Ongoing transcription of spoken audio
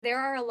There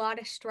are a lot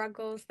of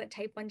struggles that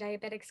type 1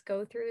 diabetics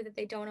go through that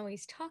they don't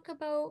always talk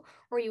about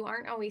or you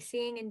aren't always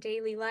seeing in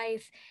daily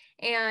life.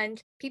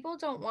 And people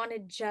don't want to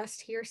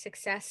just hear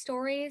success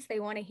stories,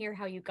 they want to hear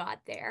how you got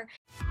there.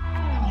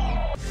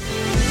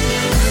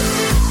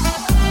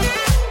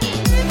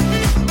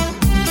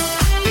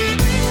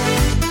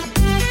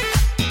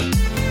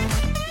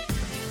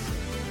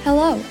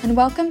 Hello, and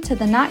welcome to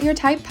the Not Your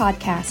Type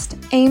podcast,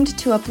 aimed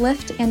to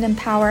uplift and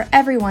empower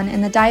everyone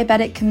in the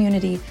diabetic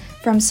community,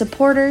 from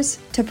supporters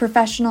to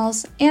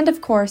professionals, and of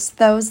course,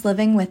 those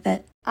living with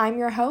it. I'm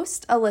your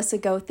host, Alyssa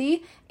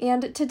Gothi,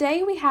 and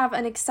today we have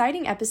an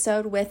exciting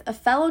episode with a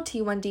fellow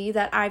T1D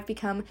that I've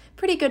become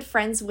pretty good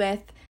friends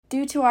with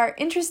due to our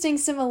interesting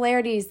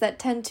similarities that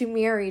tend to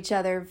mirror each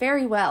other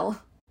very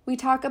well. We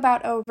talk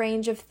about a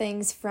range of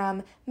things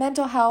from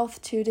mental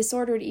health to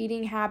disordered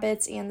eating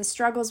habits and the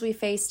struggles we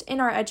faced in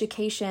our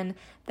education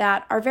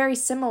that are very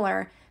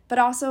similar, but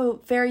also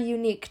very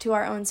unique to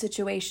our own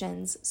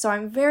situations. So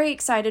I'm very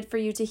excited for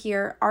you to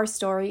hear our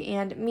story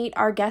and meet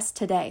our guest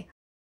today.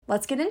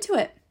 Let's get into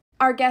it.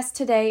 Our guest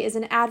today is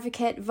an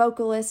advocate,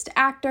 vocalist,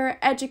 actor,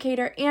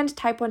 educator, and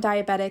type 1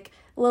 diabetic,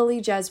 Lily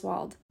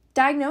Jeswald.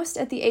 Diagnosed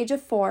at the age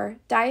of 4,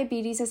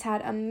 diabetes has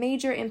had a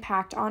major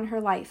impact on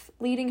her life,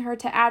 leading her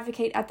to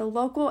advocate at the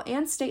local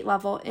and state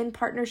level in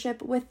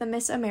partnership with the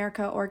Miss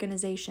America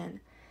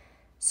organization.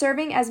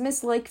 Serving as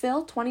Miss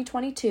Lakeville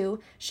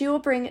 2022, she will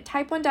bring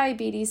type 1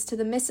 diabetes to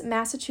the Miss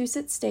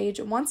Massachusetts stage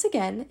once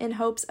again in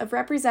hopes of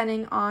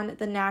representing on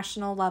the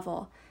national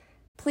level.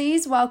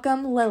 Please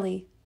welcome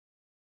Lily.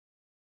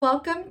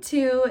 Welcome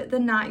to the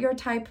Not Your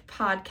Type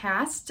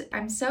podcast.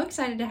 I'm so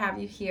excited to have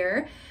you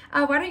here.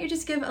 Why don't you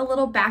just give a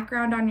little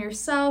background on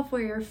yourself,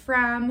 where you're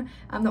from,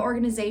 the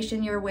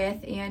organization you're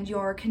with, and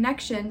your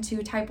connection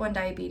to type 1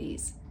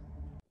 diabetes?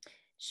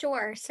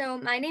 Sure. So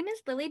my name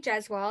is Lily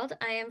Jeswald.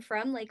 I am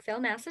from Lakeville,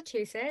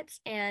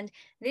 Massachusetts, and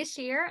this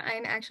year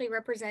I'm actually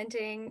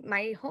representing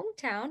my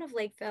hometown of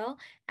Lakeville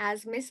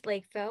as Miss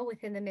Lakeville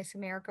within the Miss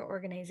America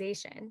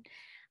organization.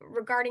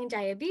 Regarding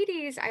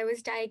diabetes, I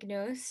was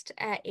diagnosed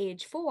at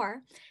age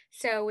 4.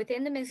 So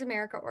within the Miss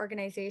America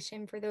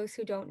organization, for those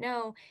who don't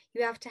know,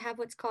 you have to have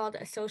what's called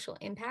a social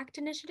impact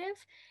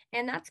initiative.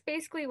 And that's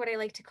basically what I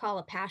like to call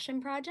a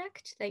passion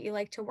project that you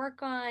like to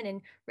work on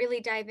and really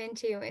dive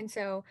into. And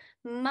so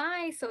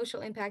my social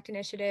impact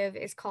initiative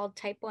is called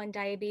Type 1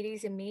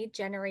 Diabetes in Me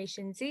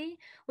Generation Z,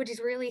 which is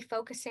really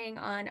focusing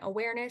on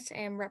awareness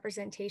and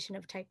representation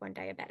of type 1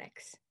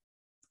 diabetics.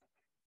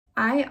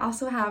 I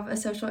also have a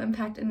social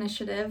impact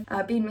initiative,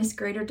 being Miss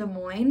Greater Des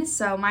Moines,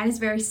 so mine is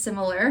very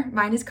similar.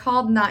 Mine is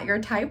called Not Your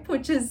Type,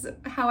 which is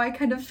how I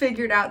kind of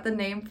figured out the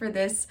name for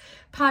this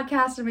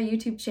podcast and my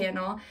YouTube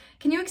channel.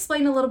 Can you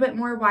explain a little bit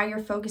more why you're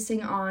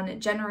focusing on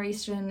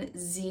Generation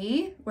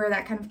Z, where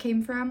that kind of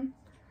came from?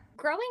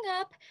 Growing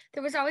up,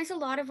 there was always a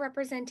lot of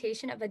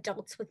representation of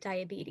adults with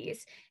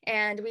diabetes,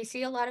 and we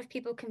see a lot of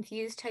people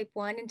confuse type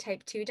 1 and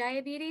type 2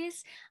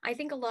 diabetes. I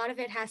think a lot of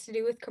it has to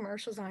do with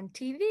commercials on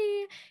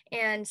TV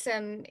and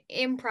some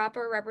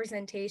improper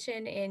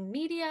representation in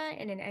media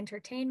and in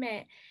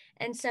entertainment.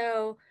 And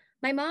so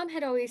my mom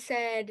had always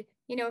said,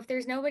 if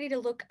there's nobody to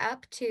look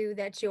up to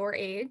that's your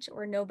age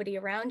or nobody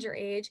around your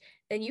age,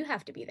 then you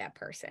have to be that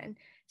person.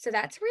 So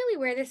that's really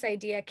where this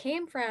idea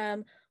came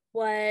from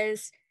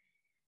was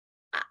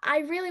I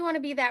really want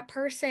to be that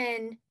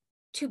person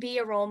to be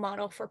a role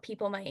model for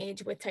people my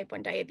age with type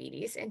 1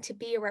 diabetes and to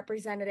be a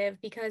representative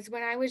because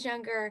when I was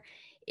younger,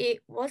 it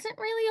wasn't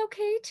really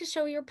okay to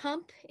show your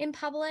pump in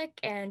public,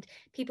 and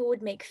people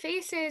would make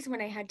faces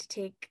when I had to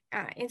take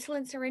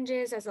insulin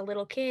syringes as a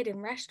little kid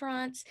in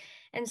restaurants.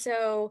 And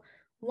so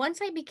once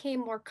I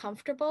became more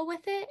comfortable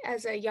with it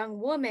as a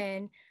young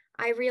woman,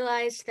 I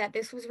realized that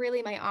this was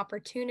really my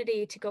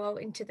opportunity to go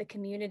out into the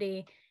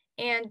community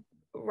and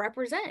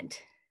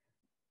represent.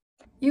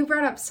 You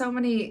brought up so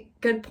many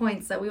good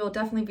points that we will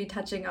definitely be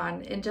touching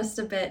on in just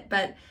a bit,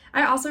 but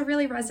I also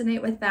really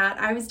resonate with that.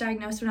 I was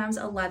diagnosed when I was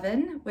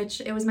 11,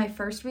 which it was my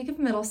first week of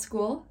middle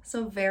school,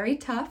 so very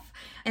tough,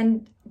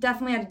 and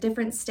definitely at a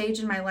different stage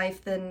in my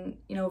life than,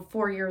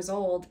 4 years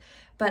old.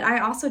 But I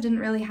also didn't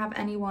really have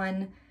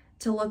anyone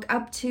to look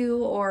up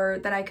to or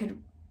that I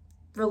could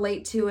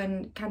relate to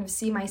and kind of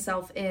see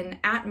myself in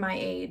at my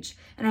age.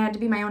 And I had to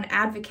be my own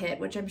advocate,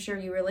 which I'm sure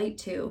you relate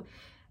to.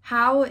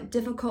 How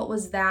difficult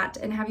was that?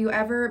 And have you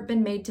ever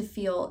been made to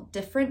feel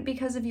different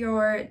because of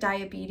your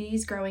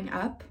diabetes growing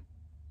up?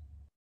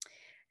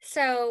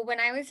 So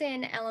when I was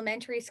in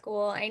elementary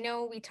school, I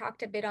know we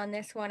talked a bit on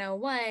this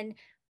 101,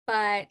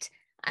 but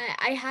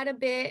I had a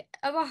bit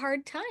of a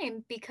hard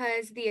time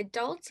because the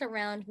adults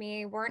around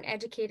me weren't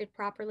educated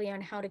properly on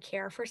how to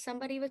care for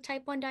somebody with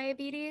type 1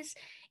 diabetes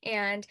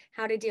and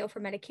how to deal for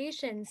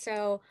medication.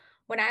 So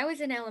when I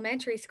was in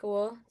elementary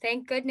school,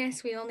 thank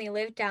goodness we only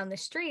lived down the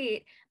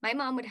street. My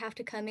mom would have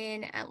to come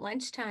in at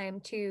lunchtime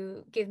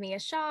to give me a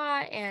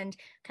shot and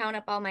count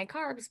up all my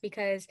carbs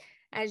because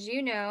as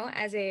you know,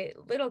 as a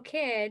little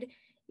kid,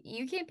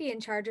 you can't be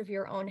in charge of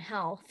your own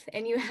health,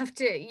 and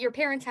your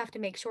parents have to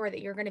make sure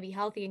that you're going to be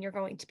healthy and you're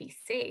going to be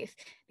safe,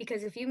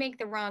 because if you make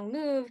the wrong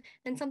move,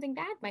 then something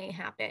bad might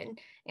happen.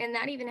 And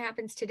that even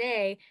happens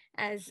today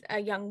as a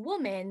young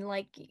woman.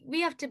 Like,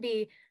 we have to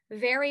be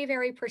very,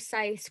 very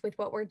precise with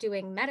what we're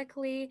doing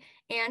medically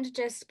and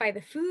just by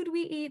the food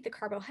we eat, the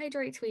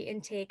carbohydrates we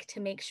intake, to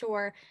make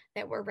sure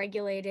that we're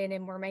regulated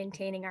and we're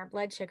maintaining our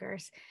blood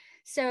sugars.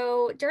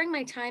 So during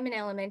my time in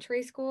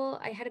elementary school,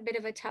 I had a bit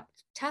of a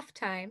tough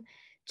time,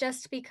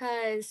 just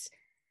because,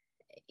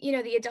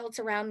 the adults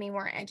around me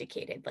weren't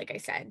educated, like I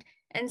said.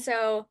 And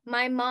so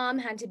my mom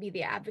had to be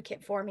the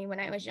advocate for me when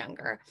I was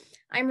younger.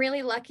 I'm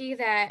really lucky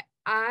that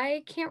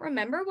I can't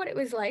remember what it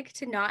was like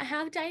to not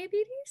have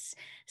diabetes.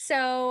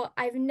 So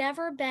I've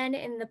never been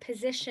in the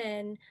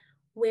position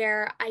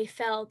where I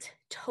felt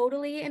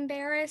totally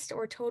embarrassed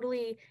or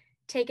totally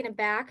taken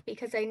aback,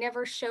 because I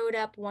never showed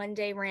up one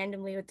day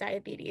randomly with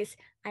diabetes.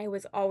 I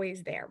was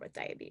always there with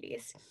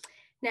diabetes.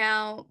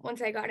 Now,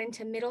 once I got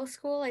into middle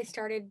school, I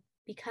started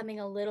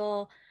becoming a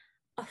little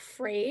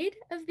afraid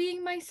of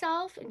being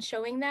myself and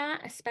showing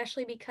that,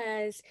 especially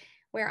because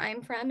where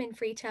I'm from in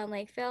Freetown,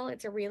 Lakeville,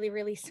 it's a really,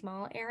 really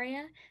small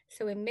area.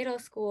 So in middle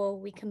school,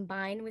 we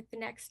combine with the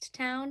next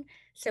town.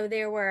 So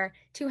there were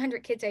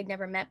 200 kids I'd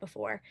never met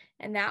before.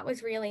 And that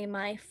was really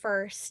my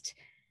first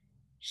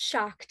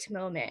shocked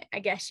moment, I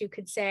guess you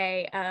could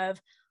say,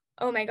 of,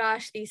 oh my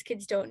gosh, these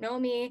kids don't know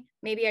me.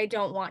 Maybe I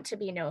don't want to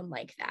be known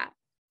like that.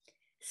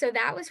 So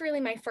that was really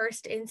my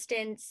first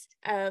instance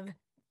of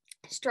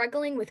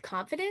struggling with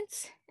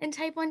confidence in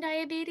type 1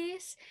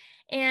 diabetes.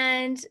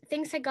 And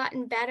things had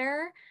gotten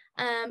better,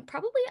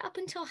 probably up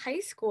until high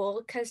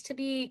school, because to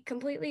be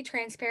completely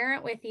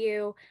transparent with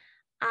you,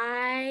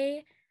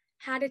 I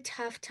had a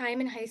tough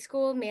time in high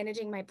school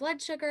managing my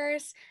blood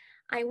sugars.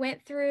 I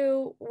went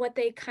through what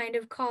they kind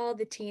of call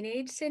the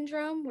teenage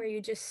syndrome, where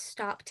you just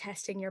stop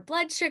testing your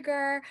blood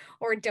sugar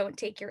or don't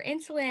take your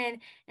insulin.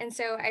 And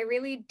so I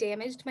really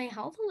damaged my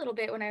health a little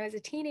bit when I was a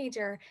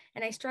teenager,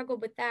 and I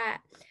struggled with that.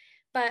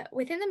 But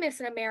within the Miss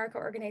America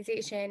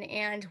organization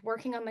and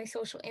working on my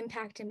social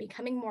impact and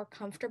becoming more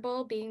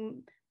comfortable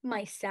being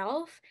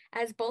myself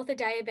as both a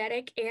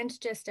diabetic and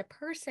just a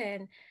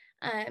person,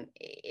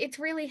 it's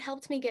really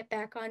helped me get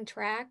back on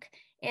track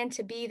and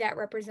to be that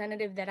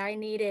representative that I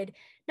needed,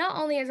 not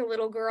only as a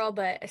little girl,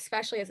 but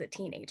especially as a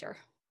teenager.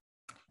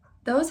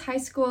 Those high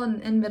school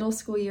and middle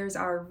school years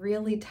are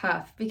really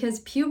tough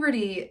because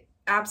puberty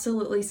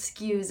absolutely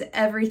skews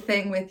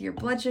everything with your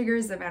blood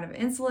sugars, the amount of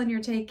insulin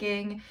you're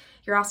taking.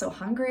 You're also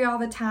hungry all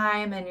the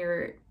time and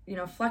you're,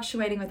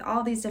 fluctuating with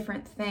all these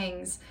different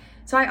things.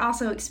 So I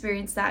also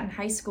experienced that in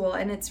high school,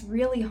 and it's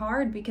really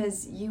hard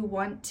because you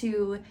want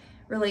to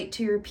relate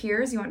to your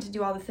peers, you want to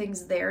do all the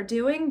things they're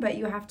doing, but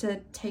you have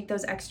to take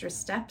those extra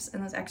steps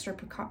and those extra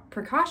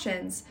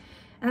precautions.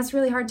 And that's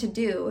really hard to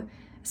do,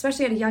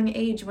 especially at a young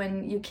age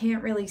when you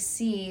can't really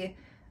see,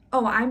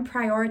 oh, I'm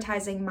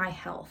prioritizing my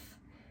health.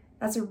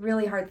 That's a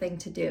really hard thing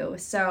to do.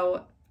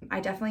 So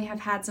I definitely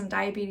have had some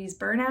diabetes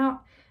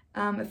burnout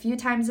a few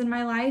times in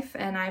my life,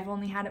 and I've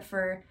only had it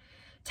for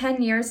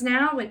 10 years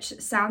now, which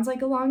sounds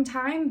like a long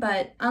time,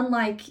 but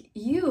unlike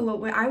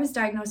you, I was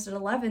diagnosed at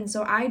 11,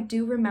 so I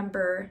do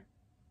remember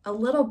a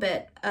little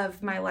bit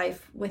of my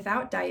life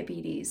without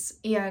diabetes.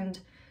 And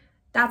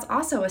that's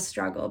also a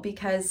struggle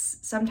because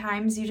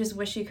sometimes you just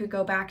wish you could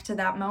go back to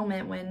that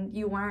moment when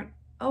you weren't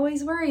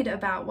always worried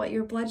about what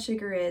your blood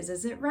sugar is.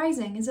 Is it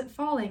rising? Is it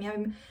falling?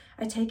 Am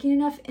I taking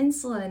enough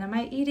insulin? Am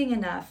I eating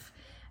enough?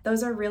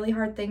 Those are really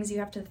hard things you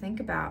have to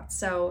think about.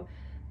 So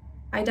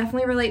I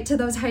definitely relate to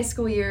those high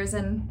school years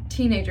and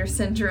teenager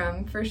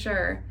syndrome for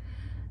sure.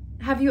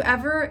 Have you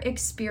ever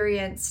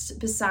experienced,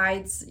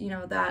 besides,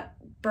 that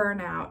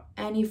burnout,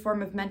 any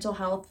form of mental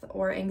health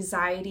or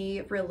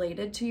anxiety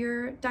related to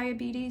your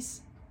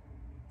diabetes?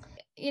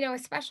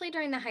 Especially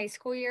during the high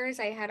school years,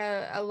 I had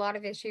a lot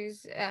of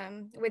issues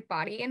with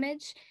body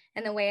image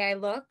and the way I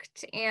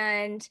looked.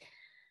 And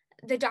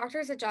the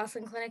doctors at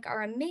Jocelyn Clinic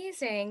are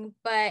amazing,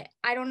 but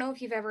I don't know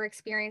if you've ever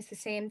experienced the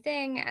same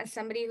thing. As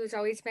somebody who's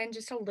always been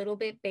just a little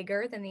bit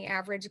bigger than the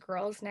average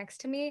girls next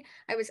to me,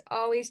 I was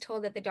always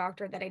told at the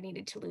doctor that I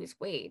needed to lose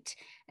weight.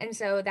 And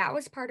so that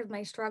was part of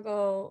my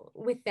struggle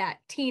with that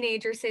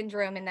teenager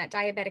syndrome and that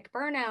diabetic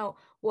burnout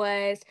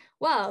was,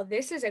 well,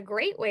 this is a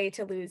great way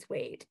to lose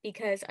weight,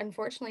 because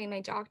unfortunately my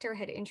doctor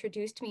had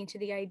introduced me to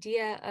the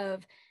idea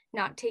of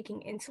not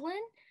taking insulin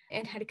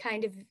and had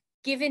kind of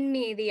given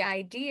me the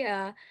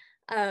idea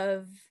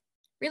of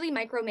really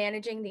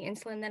micromanaging the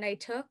insulin that I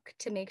took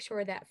to make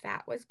sure that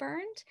fat was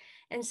burned.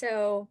 And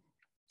so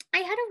I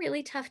had a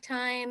really tough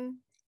time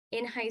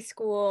in high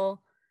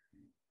school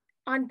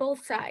on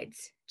both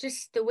sides.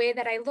 Just the way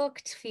that I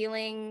looked,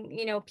 feeling,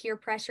 peer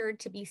pressured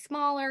to be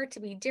smaller, to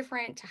be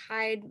different, to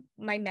hide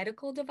my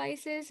medical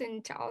devices,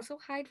 and to also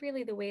hide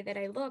really the way that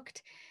I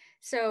looked.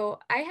 So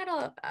I had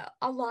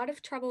a lot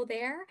of trouble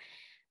there.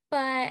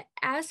 But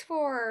as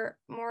for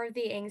more of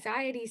the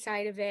anxiety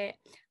side of it,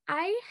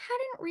 I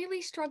hadn't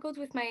really struggled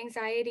with my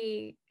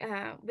anxiety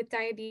with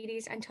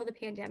diabetes until the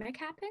pandemic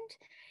happened.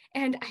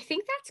 And I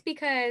think that's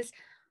because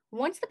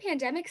once the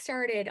pandemic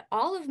started,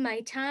 all of my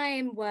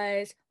time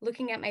was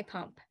looking at my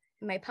pump.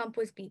 My pump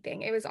was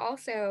beeping. It was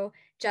also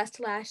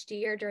just last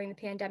year during the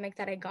pandemic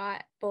that I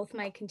got both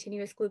my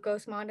continuous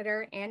glucose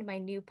monitor and my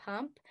new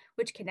pump,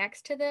 which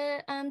connects to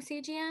the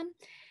CGM.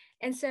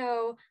 And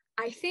so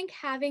I think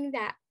having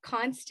that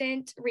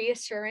constant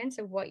reassurance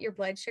of what your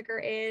blood sugar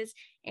is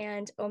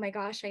and, oh my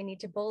gosh, I need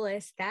to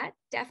bolus, that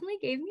definitely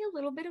gave me a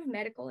little bit of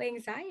medical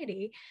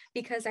anxiety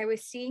because I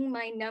was seeing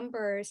my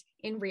numbers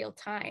in real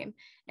time.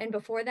 And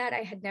before that,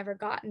 I had never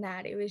gotten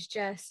that. It was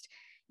just,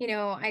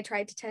 I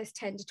tried to test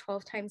 10 to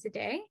 12 times a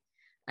day.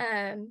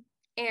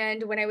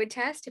 And when I would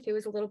test, if it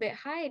was a little bit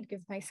high, I'd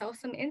give myself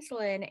some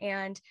insulin.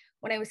 And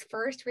when I was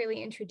first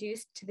really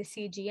introduced to the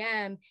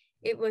CGM,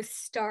 it was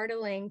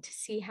startling to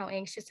see how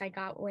anxious I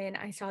got when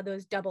I saw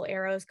those double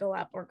arrows go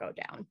up or go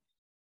down.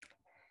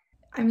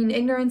 I mean,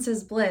 ignorance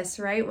is bliss,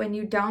 right? When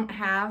you don't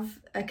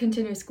have a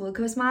continuous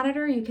glucose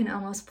monitor, you can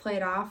almost play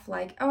it off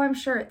like, oh, I'm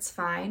sure it's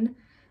fine.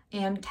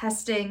 And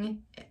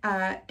testing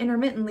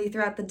intermittently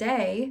throughout the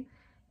day,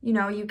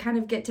 you kind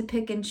of get to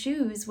pick and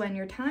choose when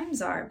your times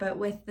are. But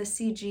with the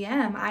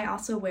CGM, I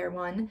also wear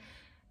one.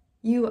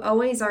 You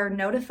always are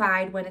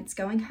notified when it's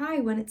going high,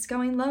 when it's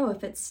going low,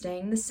 if it's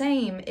staying the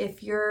same,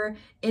 if you're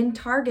in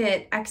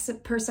target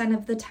X%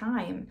 of the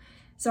time.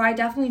 So I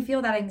definitely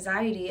feel that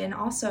anxiety. And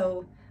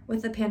also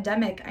with the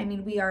pandemic, I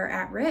mean, we are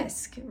at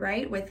risk,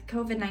 right? With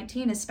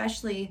COVID-19,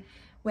 especially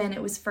when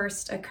it was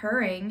first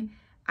occurring,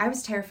 I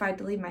was terrified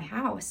to leave my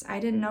house. I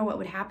didn't know what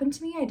would happen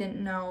to me. I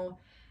didn't know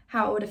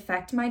how it would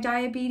affect my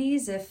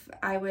diabetes, if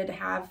I would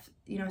have,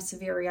 a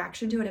severe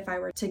reaction to it if I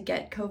were to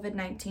get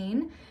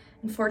COVID-19.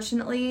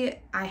 Unfortunately,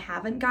 I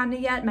haven't gotten it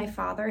yet. My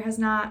father has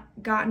not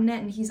gotten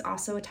it, and he's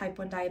also a type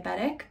 1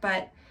 diabetic.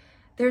 But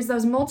there's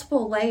those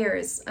multiple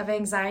layers of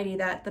anxiety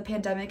that the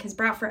pandemic has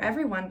brought for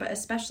everyone, but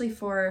especially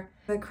for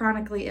the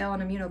chronically ill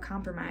and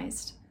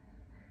immunocompromised.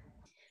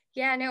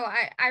 Yeah, no,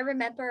 I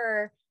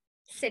remember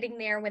sitting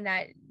there when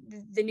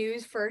the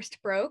news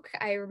first broke.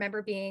 I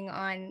remember being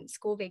on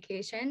school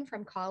vacation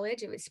from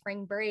college. It was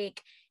spring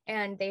break,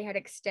 and they had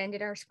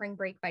extended our spring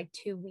break by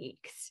 2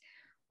 weeks,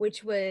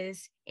 which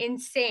was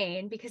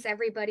insane because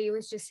everybody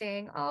was just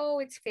saying, oh,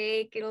 it's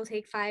fake. It'll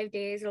take 5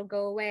 days. It'll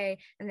go away.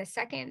 And the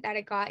second that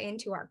it got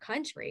into our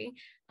country,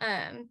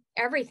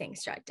 everything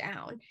shut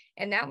down.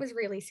 And that was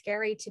really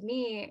scary to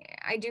me.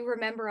 I do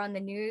remember on the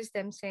news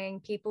them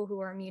saying people who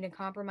are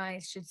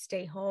immunocompromised should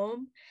stay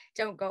home,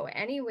 don't go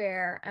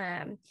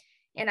anywhere.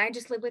 And I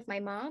just lived with my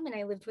mom, and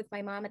I lived with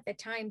my mom at the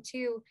time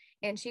too.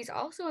 And she's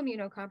also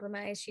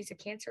immunocompromised. She's a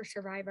cancer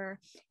survivor.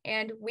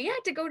 And we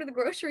had to go to the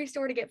grocery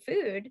store to get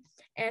food.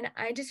 And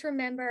I just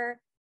remember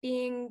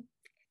being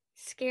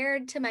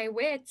scared to my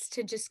wits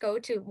to just go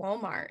to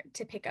Walmart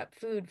to pick up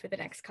food for the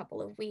next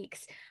couple of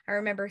weeks. I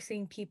remember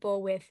seeing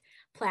people with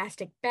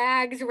plastic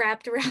bags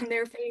wrapped around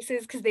their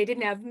faces because they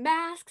didn't have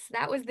masks.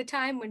 That was the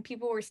time when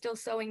people were still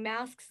sewing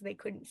masks, they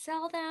couldn't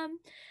sell them.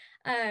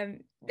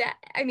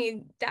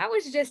 That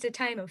was just a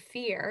time of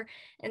fear.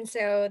 And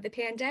so the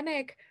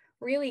pandemic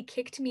really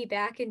kicked me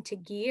back into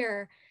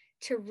gear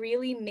to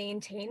really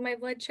maintain my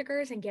blood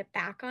sugars and get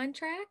back on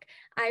track.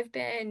 I've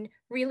been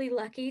really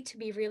lucky to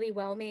be really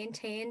well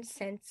maintained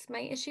since my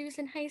issues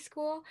in high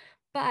school,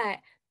 but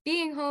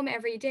being home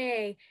every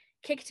day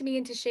kicked me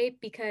into shape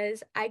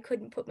because I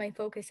couldn't put my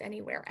focus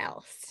anywhere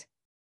else.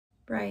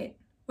 Right.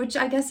 Which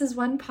I guess is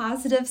one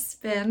positive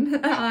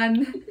spin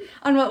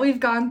on what we've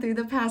gone through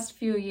the past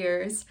few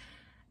years.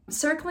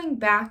 Circling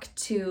back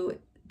to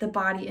the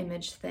body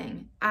image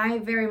thing, I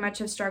very much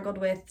have struggled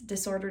with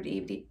disordered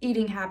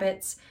eating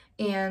habits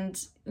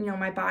and,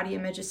 my body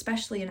image,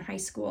 especially in high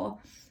school.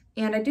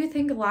 And I do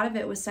think a lot of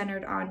it was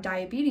centered on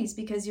diabetes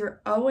because you're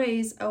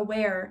always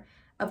aware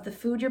of the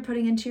food you're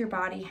putting into your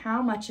body,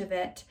 how much of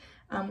it,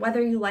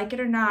 whether you like it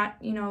or not,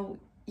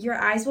 your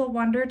eyes will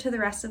wander to the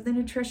rest of the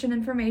nutrition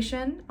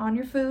information on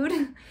your food,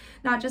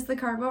 not just the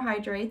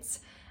carbohydrates.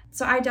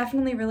 So I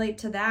definitely relate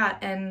to that.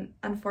 And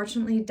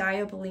unfortunately,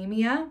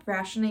 diabulimia,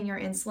 rationing your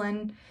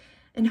insulin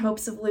in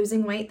hopes of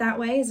losing weight that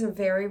way, is a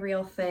very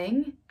real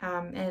thing.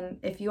 And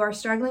if you are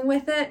struggling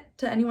with it,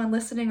 to anyone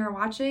listening or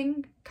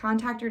watching,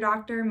 contact your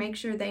doctor, make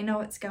sure they know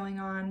what's going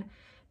on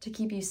to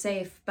keep you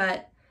safe.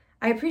 But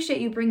I appreciate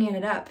you bringing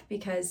it up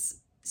because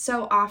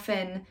so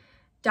often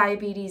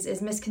diabetes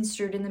is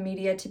misconstrued in the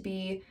media to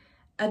be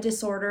a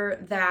disorder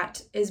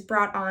that is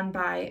brought on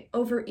by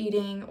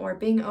overeating or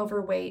being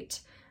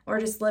overweight or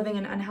just living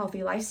an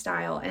unhealthy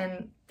lifestyle.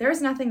 And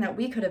there's nothing that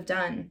we could have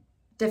done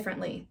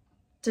differently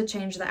to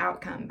change the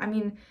outcome. I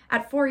mean,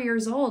 at 4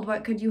 years old,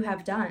 what could you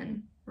have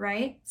done,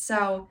 right?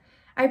 So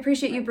I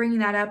appreciate you bringing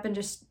that up and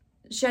just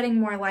shedding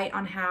more light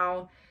on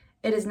how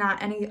it is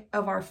not any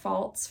of our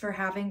faults for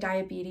having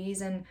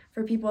diabetes. And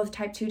for people with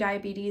type 2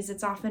 diabetes,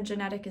 it's often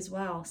genetic as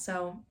well.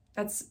 So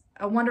that's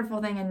a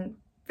wonderful thing and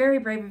very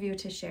brave of you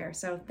to share.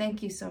 So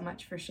thank you so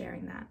much for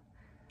sharing that.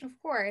 Of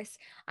course.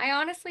 I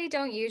honestly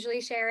don't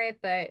usually share it,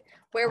 but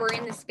where we're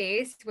in the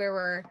space where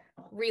we're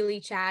really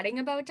chatting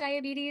about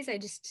diabetes, I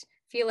just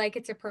feel like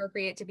it's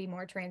appropriate to be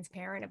more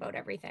transparent about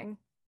everything.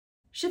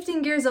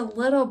 Shifting gears a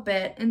little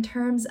bit in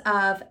terms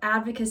of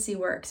advocacy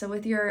work, so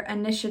with your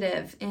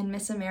initiative in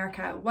Miss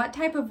America, what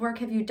type of work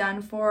have you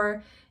done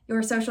for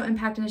your social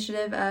impact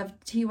initiative of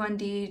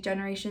T1D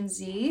Generation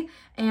Z?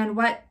 And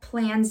what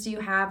plans do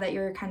you have that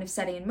you're kind of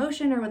setting in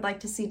motion or would like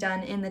to see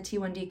done in the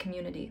T1D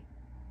community?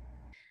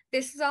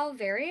 This is all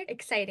very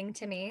exciting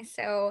to me.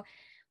 So,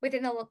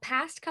 within the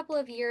past couple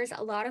of years,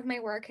 a lot of my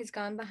work has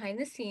gone behind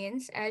the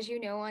scenes, as you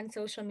know, on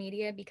social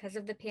media because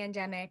of the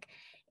pandemic.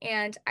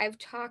 And I've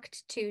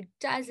talked to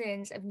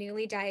dozens of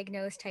newly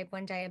diagnosed type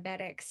 1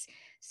 diabetics.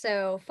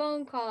 So,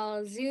 phone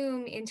calls,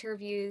 Zoom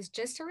interviews,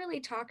 just to really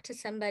talk to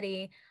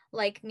somebody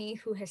like me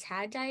who has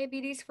had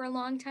diabetes for a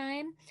long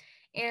time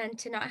and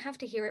to not have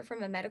to hear it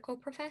from a medical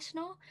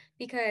professional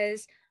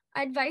because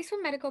advice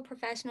from medical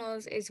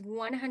professionals is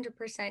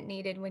 100%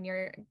 needed when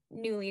you're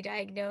newly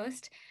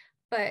diagnosed.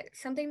 But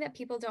something that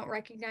people don't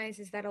recognize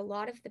is that a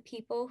lot of the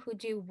people who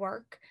do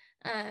work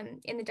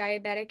in the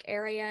diabetic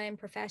area and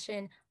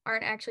profession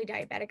aren't actually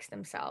diabetics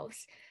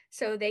themselves.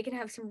 So they can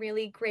have some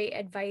really great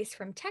advice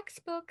from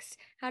textbooks,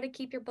 how to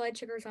keep your blood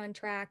sugars on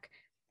track,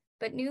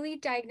 but newly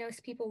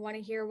diagnosed people want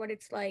to hear what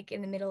it's like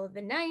in the middle of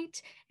the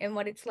night and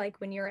what it's like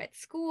when you're at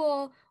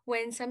school,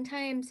 when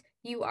sometimes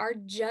you are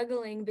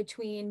juggling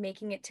between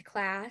making it to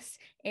class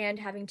and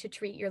having to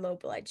treat your low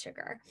blood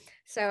sugar.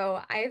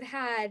 So I've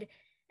had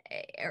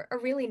a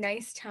really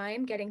nice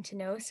time getting to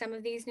know some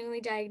of these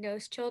newly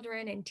diagnosed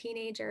children and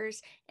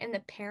teenagers and the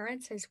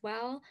parents as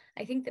well.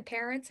 I think the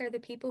parents are the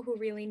people who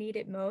really need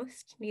it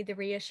most, need the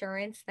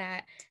reassurance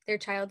that their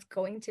child's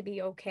going to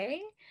be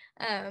okay,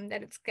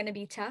 that it's going to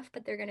be tough,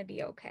 but they're going to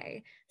be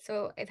okay.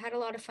 So I've had a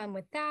lot of fun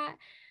with that.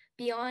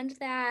 Beyond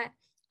that,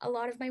 a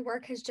lot of my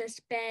work has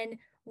just been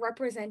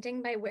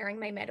representing by wearing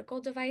my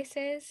medical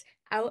devices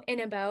out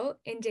and about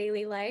in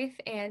daily life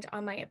and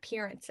on my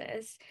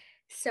appearances.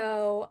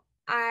 So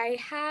I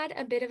had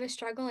a bit of a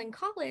struggle in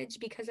college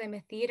because I'm a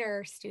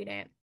theater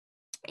student.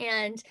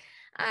 And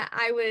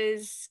I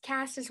was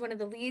cast as one of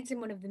the leads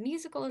in one of the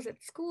musicals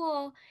at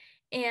school.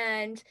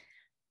 And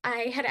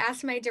I had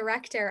asked my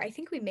director, I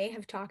think we may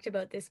have talked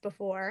about this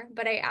before,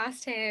 but I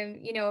asked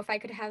him, if I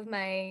could have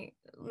my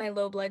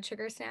low blood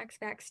sugar snacks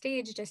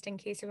backstage just in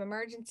case of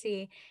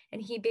emergency,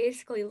 and he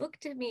basically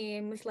looked at me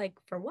and was like,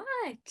 "For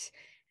what?"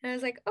 And I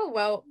was like, "Oh,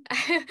 well,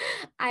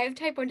 I have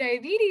type 1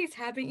 diabetes.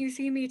 Haven't you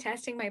seen me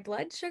testing my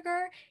blood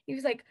sugar?" He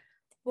was like,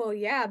 "Well,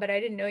 yeah, but I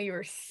didn't know you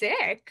were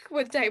sick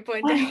with type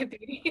 1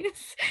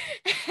 diabetes."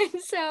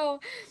 And so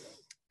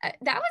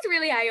that was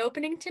really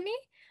eye-opening to me,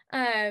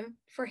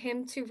 for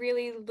him to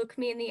really look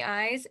me in the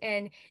eyes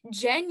and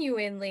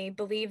genuinely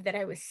believe that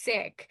I was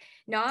sick,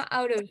 not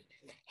out of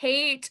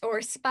hate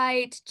or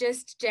spite,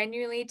 just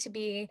genuinely to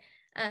be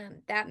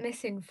that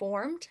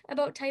misinformed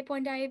about type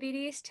 1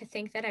 diabetes, to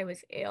think that I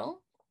was ill.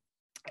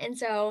 And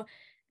so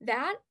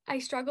that I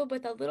struggled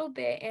with a little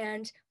bit.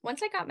 And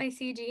once I got my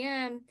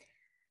CGM,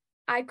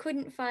 I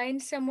couldn't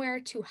find somewhere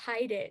to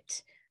hide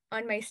it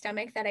on my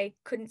stomach that I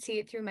couldn't see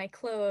it through my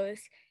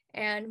clothes.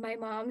 And my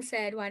mom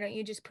said, "Why don't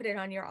you just put it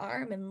on your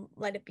arm and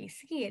let it be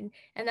seen?"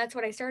 And that's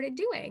what I started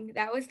doing.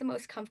 That was the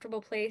most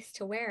comfortable place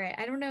to wear it.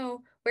 I don't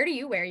know. Where do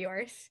you wear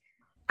yours?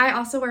 I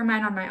also wear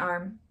mine on my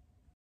arm.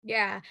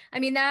 Yeah. I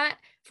mean, that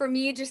for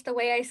me, just the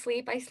way I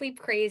sleep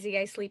crazy.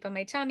 I sleep on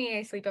my tummy,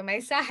 I sleep on my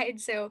side.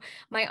 So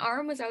my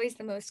arm was always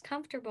the most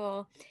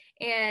comfortable.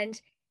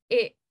 And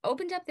it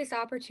opened up this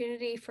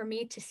opportunity for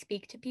me to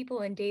speak to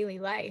people in daily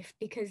life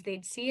because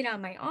they'd see it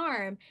on my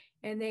arm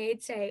and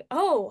they'd say,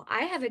 "Oh,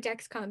 I have a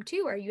Dexcom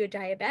too. Are you a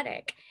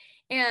diabetic?"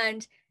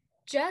 And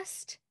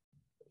just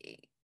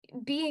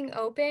being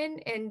open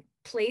and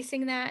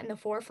placing that in the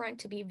forefront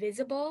to be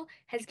visible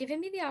has given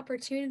me the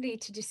opportunity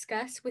to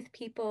discuss with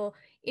people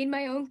in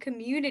my own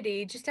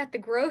community, just at the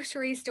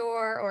grocery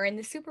store or in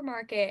the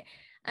supermarket,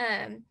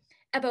 um,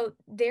 about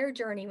their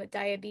journey with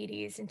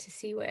diabetes and to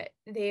see what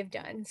they've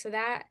done. So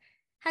that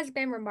has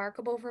been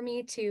remarkable for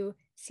me to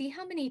see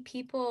how many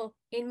people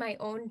in my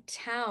own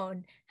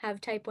town have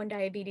type 1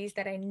 diabetes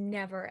that I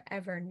never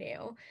ever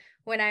knew.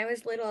 When I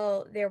was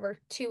little, there were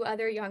two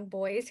other young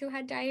boys who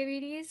had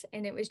diabetes,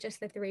 and it was just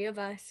the three of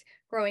us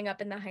growing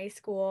up in the high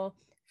school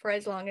for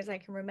as long as I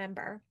can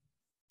remember.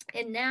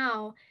 And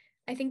now,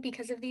 I think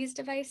because of these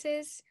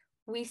devices,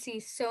 we see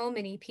so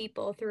many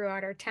people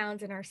throughout our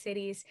towns and our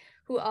cities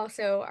who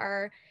also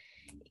are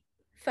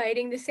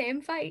fighting the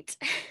same fight.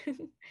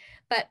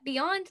 But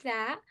beyond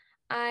that,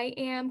 I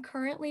am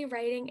currently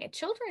writing a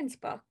children's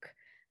book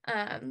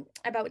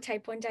about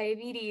type 1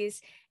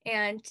 diabetes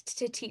and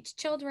to teach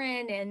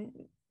children and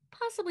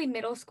possibly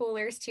middle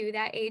schoolers too,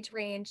 that age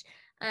range,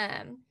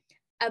 um,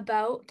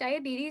 about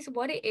diabetes,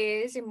 what it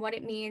is and what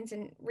it means,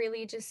 and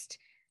really just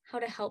how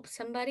to help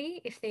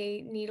somebody if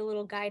they need a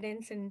little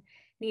guidance and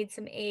need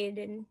some aid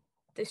in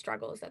the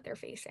struggles that they're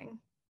facing.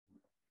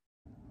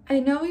 I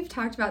know we've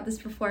talked about this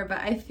before, but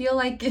I feel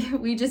like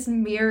we just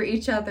mirror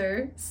each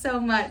other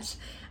so much.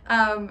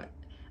 Um,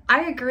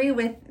 I agree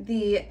with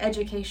the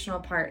educational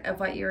part of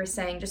what you were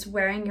saying, just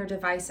wearing your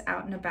device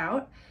out and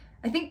about.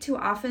 I think too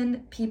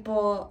often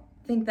people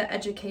think the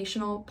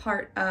educational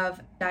part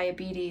of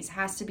diabetes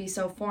has to be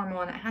so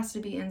formal and it has to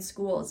be in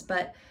schools,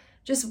 but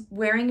just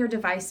wearing your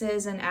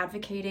devices and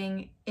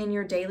advocating in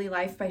your daily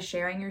life by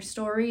sharing your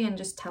story and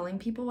just telling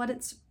people what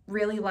it's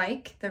really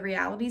like, the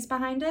realities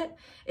behind it,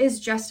 is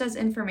just as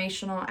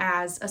informational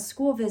as a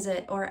school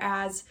visit or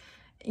as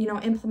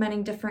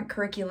implementing different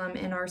curriculum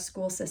in our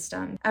school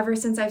system. Ever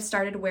since I've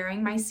started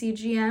wearing my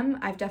CGM,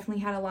 I've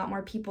definitely had a lot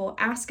more people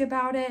ask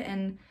about it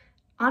and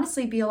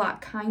honestly be a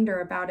lot kinder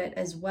about it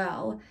as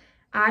well.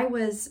 I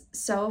was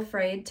so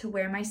afraid to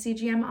wear my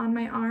CGM on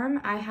my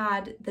arm. I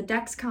had the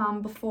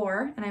Dexcom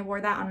before, and I wore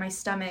that on my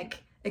stomach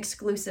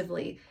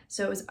exclusively.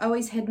 So it was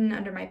always hidden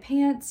under my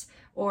pants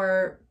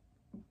or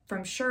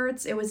from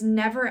shirts. It was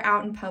never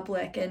out in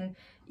public. And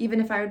even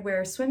if I would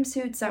wear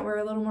swimsuits that were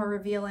a little more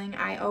revealing,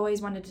 I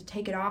always wanted to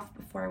take it off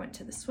before I went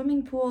to the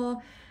swimming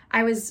pool.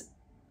 I was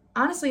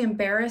honestly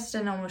embarrassed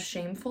and almost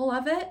shameful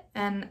of it.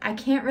 And I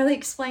can't really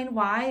explain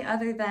why,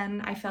 other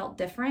than I felt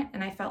different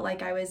and I felt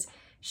like I was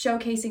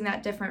showcasing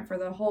that different for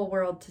the whole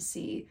world to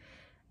see.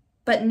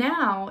 But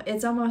now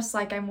it's almost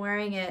like I'm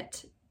wearing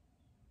it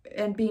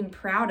and being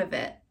proud of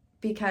it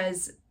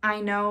because I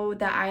know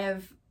that I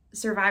have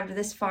survived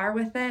this far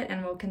with it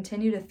and will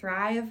continue to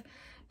thrive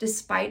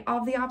despite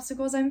all the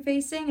obstacles I'm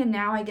facing. And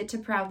now I get to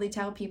proudly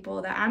tell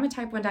people that I'm a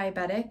type 1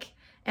 diabetic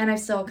and I've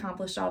still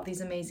accomplished all of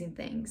these amazing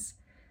things.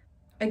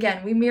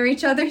 Again, we mirror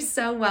each other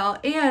so well.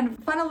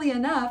 And funnily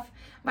enough,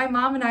 my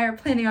mom and I are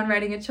planning on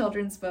writing a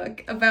children's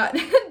book about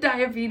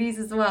diabetes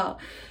as well.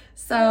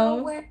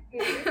 So,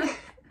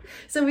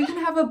 so we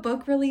can have a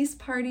book release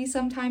party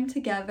sometime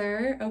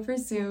together over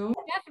Zoom.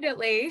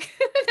 Definitely.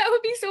 That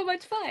would be so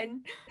much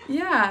fun.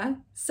 Yeah.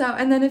 So,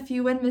 and then if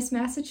you win Miss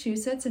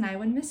Massachusetts and I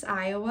win Miss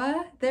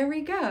Iowa, there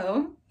we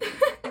go.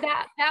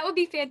 That would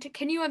be fantastic.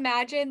 Can you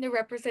imagine the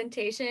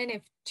representation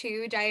if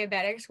two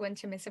diabetics went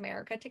to Miss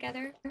America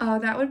together? Oh,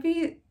 that would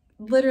be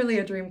literally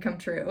a dream come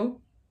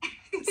true.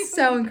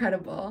 So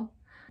incredible.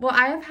 Well,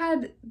 I have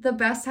had the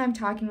best time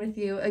talking with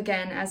you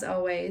again, as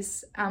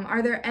always.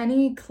 Are there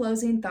any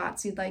closing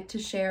thoughts you'd like to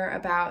share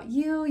about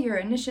you, your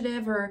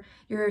initiative, or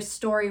your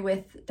story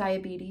with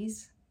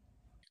diabetes?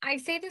 I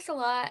say this a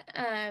lot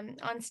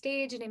on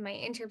stage and in my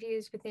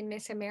interviews within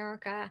Miss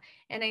America,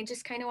 and I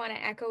just kind of want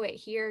to echo it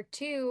here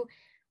too.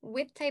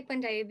 With type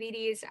 1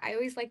 diabetes, I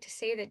always like to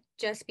say that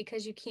just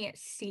because you can't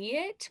see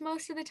it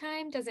most of the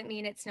time doesn't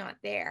mean it's not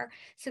there.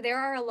 So there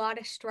are a lot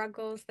of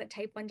struggles that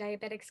type 1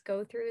 diabetics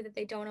go through that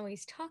they don't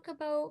always talk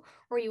about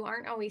or you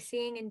aren't always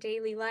seeing in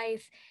daily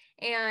life.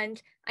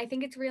 And I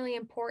think it's really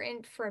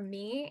important for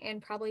me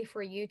and probably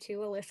for you too,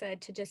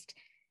 Alyssa, to just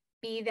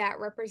be that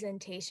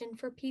representation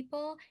for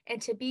people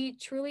and to be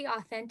truly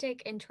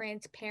authentic and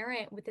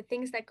transparent with the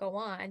things that go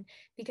on,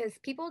 because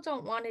people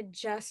don't want to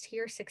just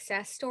hear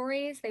success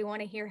stories. They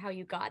want to hear how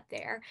you got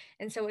there.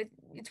 And so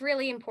it's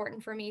really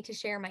important for me to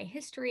share my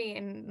history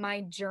and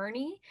my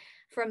journey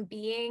from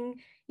being,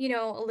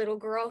 a little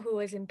girl who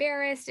was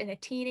embarrassed and a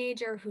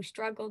teenager who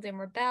struggled and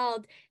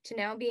rebelled to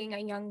now being a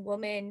young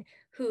woman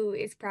who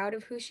is proud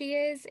of who she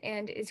is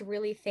and is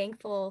really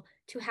thankful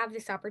to have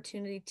this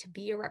opportunity to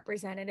be a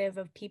representative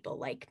of people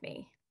like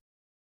me.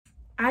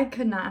 I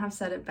could not have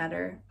said it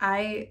better.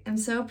 I am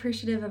so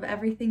appreciative of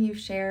everything you've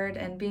shared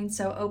and being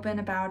so open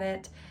about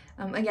it.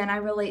 Again, I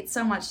relate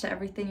so much to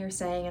everything you're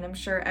saying, and I'm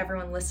sure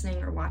everyone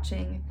listening or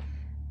watching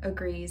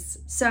agrees.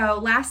 So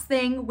last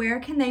thing, where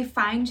can they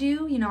find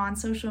you, on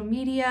social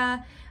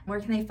media? Where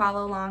can they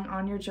follow along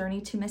on your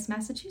journey to Miss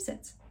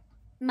Massachusetts?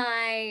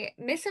 My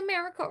Miss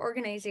America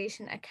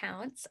organization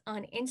accounts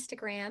on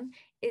Instagram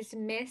is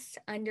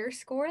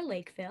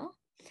Miss_Lakeville.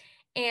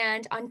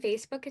 And on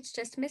Facebook, it's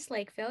just Miss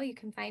Lakeville. You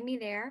can find me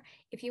there.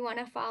 If you want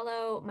to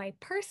follow my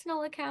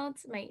personal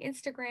accounts, my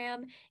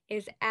Instagram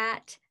is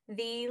at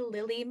the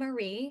Lily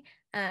Marie,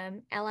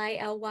 Lillymarie.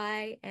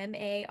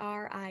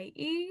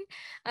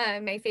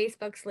 My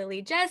Facebook's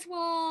Lily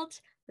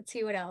Jeswald. Let's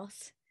see what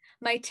else.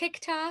 My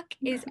TikTok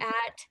is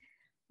at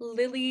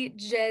Lily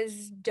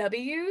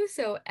Jesw,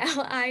 so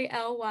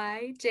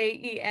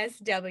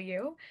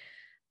Lilyjesw.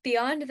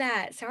 Beyond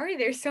that, sorry,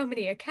 there's so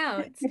many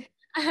accounts.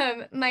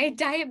 My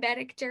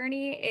diabetic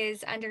journey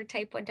is under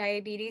type 1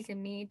 diabetes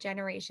and me,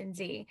 Generation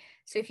Z.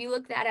 So if you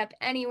look that up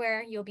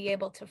anywhere, you'll be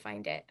able to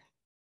find it.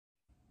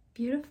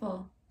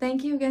 Beautiful.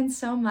 Thank you again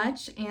so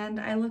much, and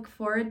I look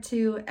forward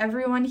to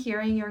everyone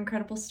hearing your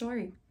incredible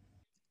story.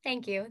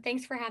 Thank you.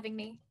 Thanks for having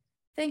me.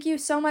 Thank you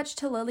so much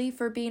to Lily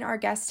for being our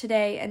guest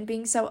today and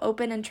being so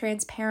open and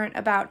transparent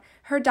about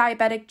her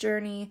diabetic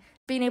journey.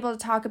 Being able to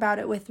talk about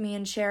it with me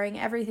and sharing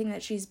everything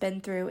that she's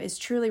been through is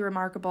truly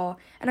remarkable,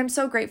 and I'm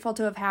so grateful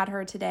to have had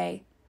her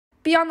today.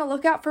 Be on the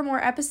lookout for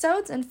more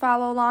episodes and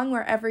follow along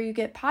wherever you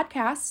get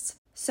podcasts.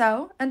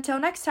 So, until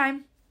next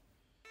time.